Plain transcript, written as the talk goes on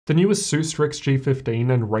The new ASUS Strix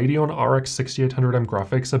G15 and Radeon RX 6800M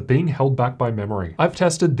graphics are being held back by memory. I've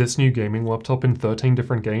tested this new gaming laptop in 13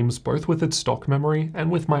 different games, both with its stock memory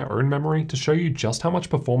and with my own memory, to show you just how much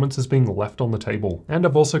performance is being left on the table. And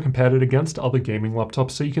I've also compared it against other gaming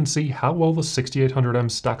laptops so you can see how well the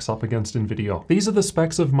 6800M stacks up against Nvidia. These are the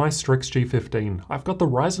specs of my Strix G15. I've got the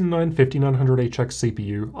Ryzen 9 5900HX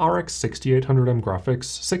CPU, RX 6800M graphics,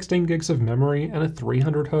 16 gigs of memory, and a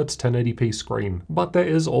 300Hz 1080p screen. But there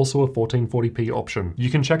is also a 1440p option. You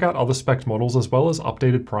can check out other spec models as well as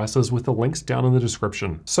updated prices with the links down in the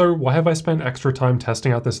description. So why have I spent extra time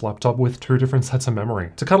testing out this laptop with two different sets of memory?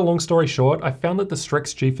 To cut a long story short, I found that the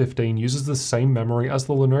Strix G15 uses the same memory as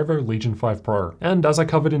the Lenovo Legion 5 Pro. And as I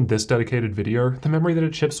covered in this dedicated video, the memory that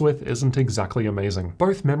it ships with isn't exactly amazing.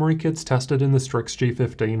 Both memory kits tested in the Strix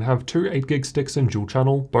G15 have two 8GB sticks in dual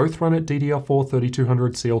channel, both run at DDR4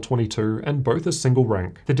 3200 CL22, and both are single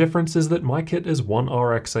rank. The difference is that my kit is one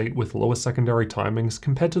RX8 with lower secondary timings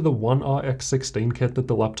compared to the one RX16 kit that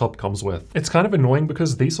the laptop comes with. It's kind of annoying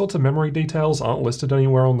because these sorts of memory details aren't listed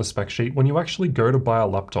anywhere on the spec sheet when you actually go to buy a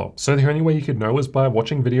laptop, so the only way you could know is by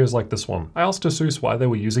watching videos like this one. I asked ASUS why they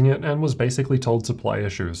were using it and was basically told supply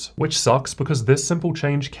issues, which sucks because this simple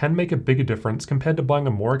change can make a bigger difference compared to buying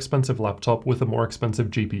a more expensive laptop with a more expensive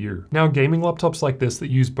GPU. Now, gaming laptops like this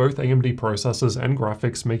that use both AMD processors and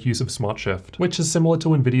graphics make use of Smart Shift, which is similar to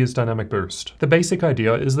Nvidia's Dynamic Boost. The basic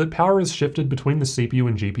idea is that power is shifted between the CPU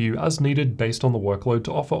and GPU as needed based on the workload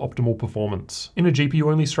to offer optimal performance. In a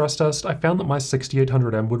GPU-only stress test, I found that my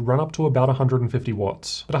 6800M would run up to about 150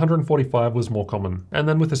 watts, but 145 was more common. And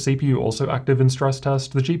then with the CPU also active in stress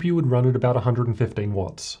test, the GPU would run at about 115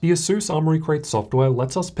 watts. The ASUS Armoury Crate software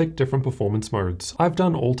lets us pick different performance modes. I've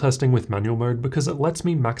done all testing with manual mode because it lets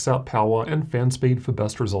me max out power and fan speed for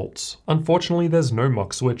best results. Unfortunately, there's no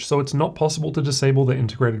MUX Switch, so it's not possible to disable the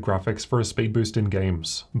integrated graphics for a speed boost in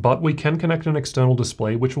games. But we can connect an external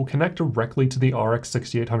display which will connect directly to the RX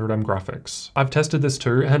 6800M graphics. I've tested this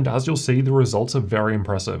too, and as you'll see, the results are very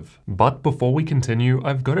impressive. But before we continue,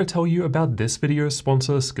 I've got to tell you about this video's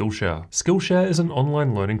sponsor, Skillshare. Skillshare is an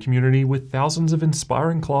online learning community with thousands of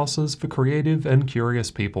inspiring classes for creative and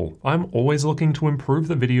curious people. I'm always looking to improve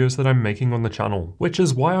the videos that I'm making on the channel, which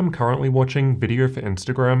is why I'm currently watching Video for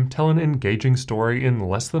Instagram Tell an Engaging Story in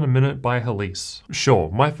Less Than a Minute by Halise.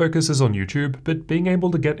 Sure, my focus is on YouTube, but being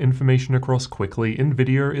able to get information across quickly in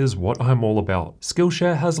video is what I'm all about.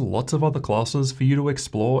 Skillshare has lots of other classes for you to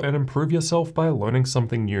explore and improve yourself by learning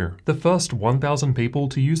something new. The first 1,000 people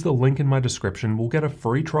to use the link in my description will get a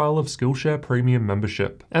free trial of Skillshare Premium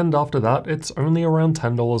membership, and after that, it's only around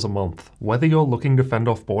 $10 a month. Whether you're looking to fend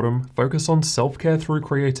off boredom, focus on self-care through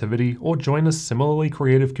creativity, or join a similarly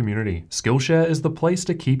creative community, Skillshare is the place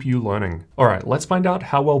to keep you learning. Alright, let's find out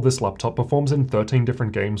how well this laptop performs in 13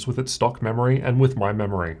 different games with its stock memory and with my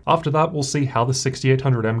memory. After that, we'll see how the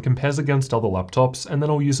 6800M compares against other laptops, and then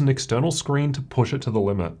I'll use an external screen to push it to the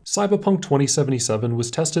limit. Cyberpunk 2077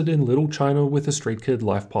 was tested in Little China with a Street Kid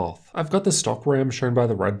life path. I've got the stock RAM shown by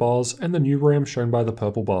the red bars and the new RAM shown by the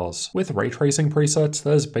purple bars. With ray tracing presets,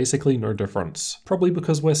 there's basically no difference, probably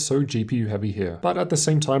because we're so GPU heavy here. But at the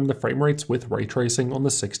same time, the frame rates with ray tracing on the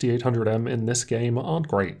 6800M in this game aren't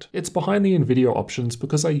great. It's behind the Nvidia options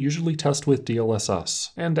because I usually test with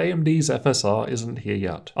DLSS, and AMD's FSR isn't here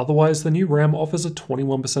yet. Otherwise, the new RAM offers a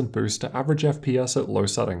 21% boost to average FPS at low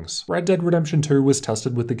settings. Red Dead Redemption 2 was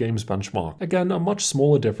tested with the game's benchmark. Again, a much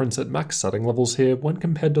smaller difference at max setting levels here when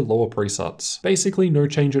compared to lower presets. Basically no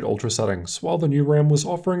change at ultra settings, while the new RAM was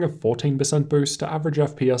offering a 14% boost to average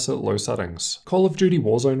FPS at low settings. Call of Duty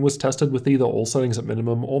Warzone was tested with either all settings at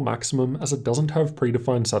minimum or maximum, as it doesn't have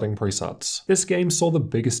predefined setting presets. This game saw the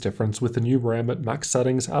biggest difference with the new RAM at max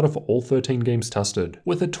settings out of all 13 games tested,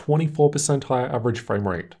 with a 24% higher average frame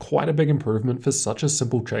rate. Quite a big improvement for such a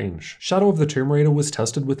simple change. Shadow of the Tomb Raider was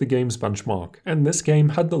tested with the game's benchmark, and this game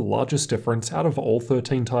had the largest difference out of all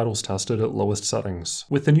 13 titles tested at lowest settings,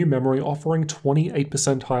 with the new memory offering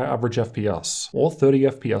 28% higher average FPS, or 30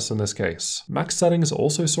 FPS in this case. Max settings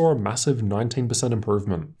also saw a massive 19%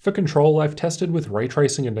 improvement. For control, I've tested with ray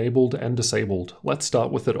tracing enabled and disabled. Let's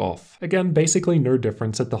start with it off. Again, basically no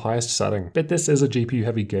difference at the highest setting, but this is a GPU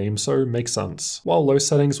heavy game, so makes sense. While low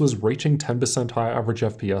settings was reaching 10% higher average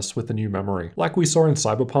FPS with the new memory. Like we saw in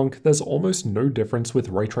Cyberpunk, there's almost no difference with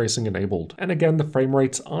ray tracing enabled. And again, the frame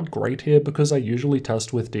rates aren't great here because I usually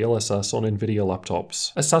test with DLSS on Nvidia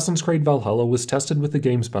laptops. Assassin's Creed Valhalla was tested with the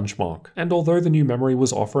game's benchmark, and although the new memory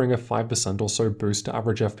was offering a 5% or so boost to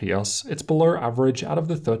average FPS, it's below average out of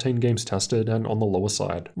the 13 games tested and on the lower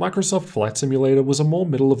side. Microsoft Flight Simulator was a more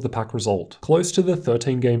middle of the pack result, close to the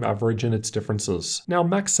 13 game average in its differences. Now,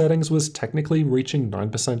 max settings was technically reaching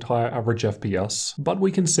 9% higher average FPS, FPS, but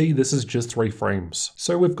we can see this is just 3 frames.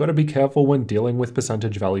 So we've got to be careful when dealing with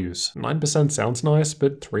percentage values. 9% sounds nice,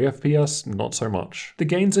 but 3 FPS, not so much. The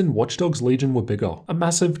gains in Watch Dogs Legion were bigger, a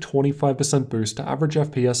massive 25% boost to average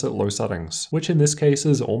FPS at low settings, which in this case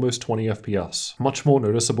is almost 20 FPS. Much more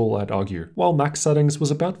noticeable, I'd argue. While max settings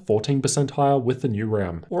was about 14% higher with the new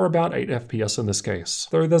RAM, or about 8 FPS in this case,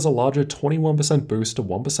 though there's a larger 21% boost to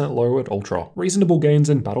 1% low at Ultra. Reasonable gains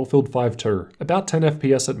in Battlefield 5 too, about 10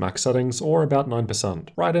 FPS at max settings or about 9%,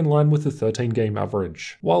 right in line with the 13 game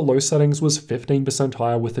average, while low settings was 15%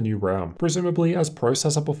 higher with the new RAM, presumably as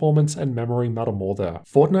processor performance and memory matter more there.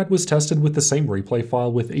 Fortnite was tested with the same replay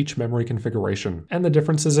file with each memory configuration, and the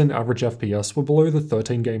differences in average FPS were below the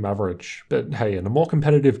 13 game average. But hey, in a more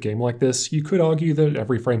competitive game like this, you could argue that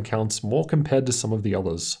every frame counts more compared to some of the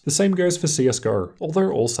others. The same goes for CSGO.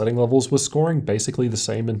 Although all setting levels were scoring basically the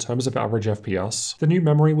same in terms of average FPS, the new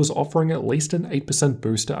memory was offering at least an 8%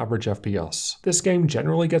 boost to average FPS. This game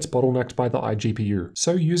generally gets bottlenecked by the iGPU,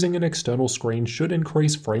 so using an external screen should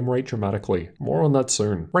increase frame rate dramatically. More on that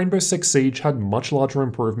soon. Rainbow Six Siege had much larger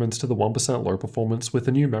improvements to the 1% low performance with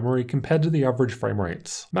the new memory compared to the average frame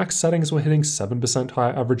rates. Max settings were hitting 7%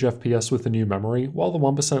 higher average FPS with the new memory, while the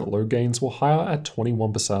 1% low gains were higher at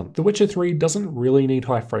 21%. The Witcher 3 doesn't really need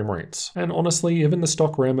high frame rates, and honestly, even the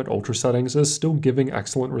stock RAM at ultra settings is still giving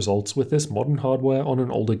excellent results with this modern hardware on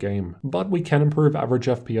an older game. But we can improve average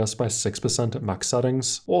FPS by 6% at max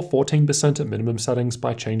settings, or 14% at minimum settings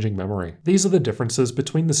by changing memory. These are the differences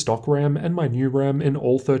between the stock RAM and my new RAM in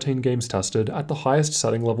all 13 games tested at the highest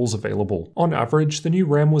setting levels available. On average, the new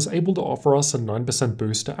RAM was able to offer us a 9%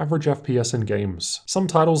 boost to average FPS in games. Some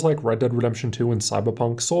titles like Red Dead Redemption 2 and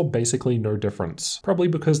Cyberpunk saw basically no difference, probably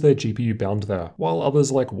because they're GPU bound there, while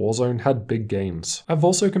others like Warzone had big gains. I've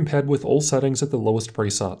also compared with all settings at the lowest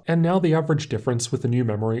preset, and now the average difference with the new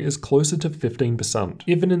memory is closer to 15%.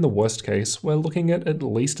 Even in the worst case, we're looking at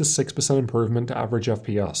least a 6% improvement to average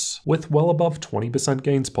FPS, with well above 20%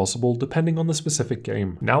 gains possible depending on the specific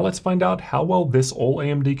game. Now let's find out how well this all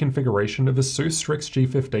AMD configuration of ASUS Strix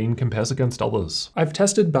G15 compares against others. I've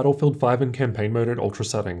tested Battlefield 5 in campaign mode at ultra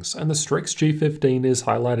settings, and the Strix G15 is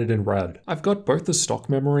highlighted in red. I've got both the stock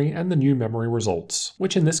memory and the new memory results,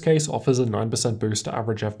 which in this case offers a 9% boost to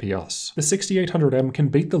average FPS. The 6800M can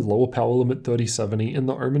beat the lower power limit 3070 in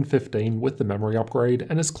the Omen 15 with the memory upgrade,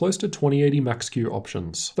 and is close to 2080 Max-Q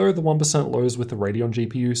options, though the 1% lows with the Radeon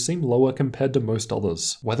GPU seem lower compared to most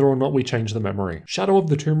others, whether or not we change the memory. Shadow of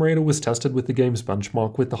the Tomb Raider was tested with the game's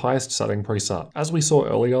benchmark with the highest setting preset. As we saw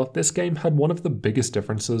earlier, this game had one of the biggest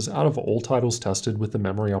differences out of all titles tested with the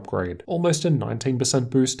memory upgrade, almost a 19%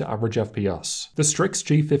 boost to average FPS. The Strix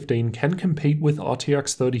G15 can compete with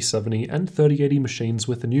RTX 3070 and 3080 machines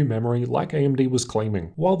with the new memory like AMD was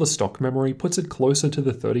claiming, while the stock memory puts it closer to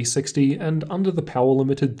the 3060 and under the power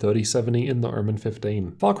limited 3070 in the Omen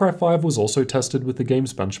 15. Far Cry 5 was also tested with the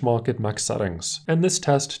game's benchmark at max settings, and this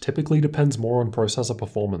test typically depends more on processor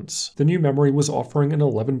performance. The new memory was offering an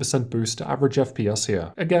 11% boost to average FPS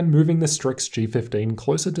here, again moving the Strix G15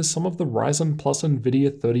 closer to some of the Ryzen plus Nvidia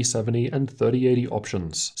 3070 and 3080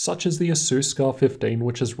 options, such as the ASUS Scar 15,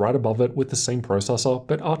 which is right above it with the same processor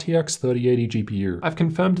but RTX 3080 GPU. I've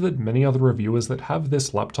confirmed that many other reviewers that have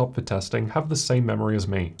this laptop for testing have the same memory as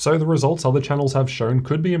me, so the results other channels have shown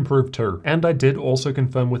could be improved too. And I did also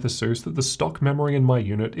confirm with ASUS that the stock memory in my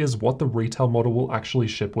unit is what the retail model will actually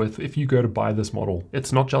ship with if you go to buy this model.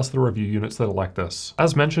 It's not just the review units that are like this.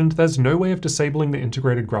 As mentioned, there's no way of disabling the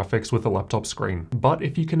integrated graphics with a laptop screen, but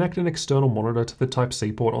if you connect an external monitor to the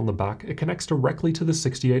Type-C port on the back, it connects directly to the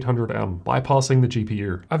 6800M, bypassing the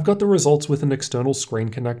GPU. I've got the results with an external screen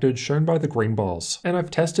connected shown by the green bars, and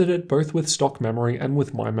I've tested it both with stock memory and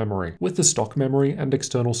with my memory. With the stock memory and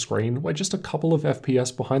external screen, we're just a couple of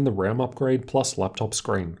FPS behind the RAM upgrade plus laptop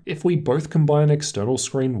screen. If we both combine external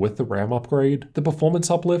screen with the RAM upgrade, the performance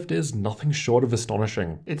uplift is nothing short of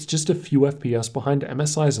astonishing. It's just a few FPS behind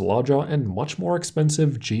MSI's larger and much more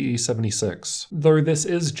expensive GE76, though this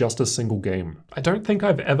is just a single game. I don't think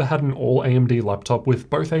I've ever had an all AMD laptop with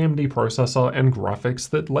both AMD processor and graphics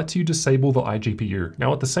that lets you disable the iGPU.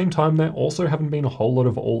 Now at the same time, there also haven't been a whole lot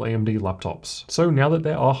of all AMD laptops. So now that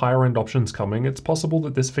there are higher end options coming, it's possible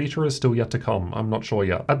that this feature is still yet to come. I'm not sure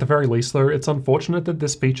yet. At the very least though, it's unfortunate that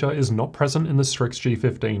this feature is not present in the Strix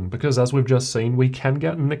G15, because as we've just seen, we can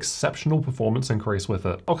get an exceptional performance increase with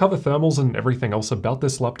it. I'll cover thermals and everything else about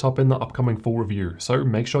this laptop in the upcoming full review, so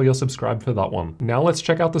make sure you're subscribed for that one. Now let's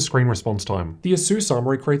check out the screen response time. The ASUS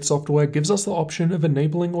Armoury Crate software gives us the option of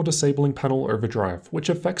enabling or disabling panel overdrive, which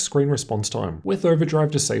affects screen response time. With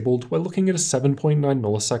overdrive disabled, we're looking at a 7.9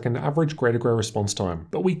 millisecond average gray-to-gray response time,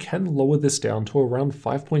 but we can lower this down to around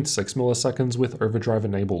 5.6 milliseconds with overdrive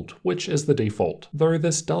enabled. enabled, which is the default, though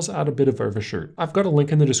this does add a bit of overshoot. I've got a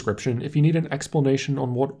link in the description if you need an explanation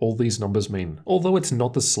on what all these numbers mean. Although it's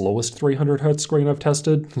not the slowest 300Hz screen I've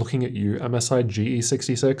tested, looking at you MSI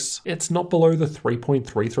GE66, it's not below the 3.33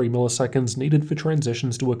 milliseconds needed for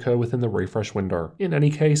transitions to occur within the refresh window. In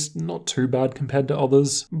any case, not too bad compared to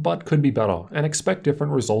others, but could be better, and expect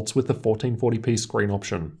different results with the 1440p screen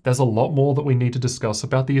option. There's a lot more that we need to discuss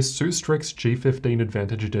about the ASUS Strix G15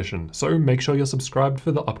 Advantage Edition, so make sure you're subscribed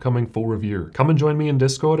for the upcoming full review. Come and join me in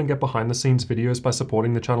Discord and get behind the scenes videos by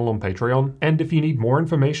supporting the channel on Patreon. And if you need more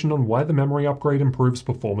information on why the memory upgrade improves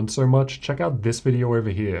performance so much, check out this video over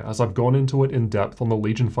here, as I've gone into it in depth on the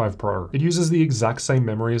Legion 5 Pro. It uses the exact same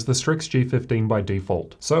memory as the Strix G15 by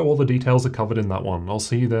default, so all the details are covered in that one. I'll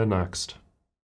see you there next.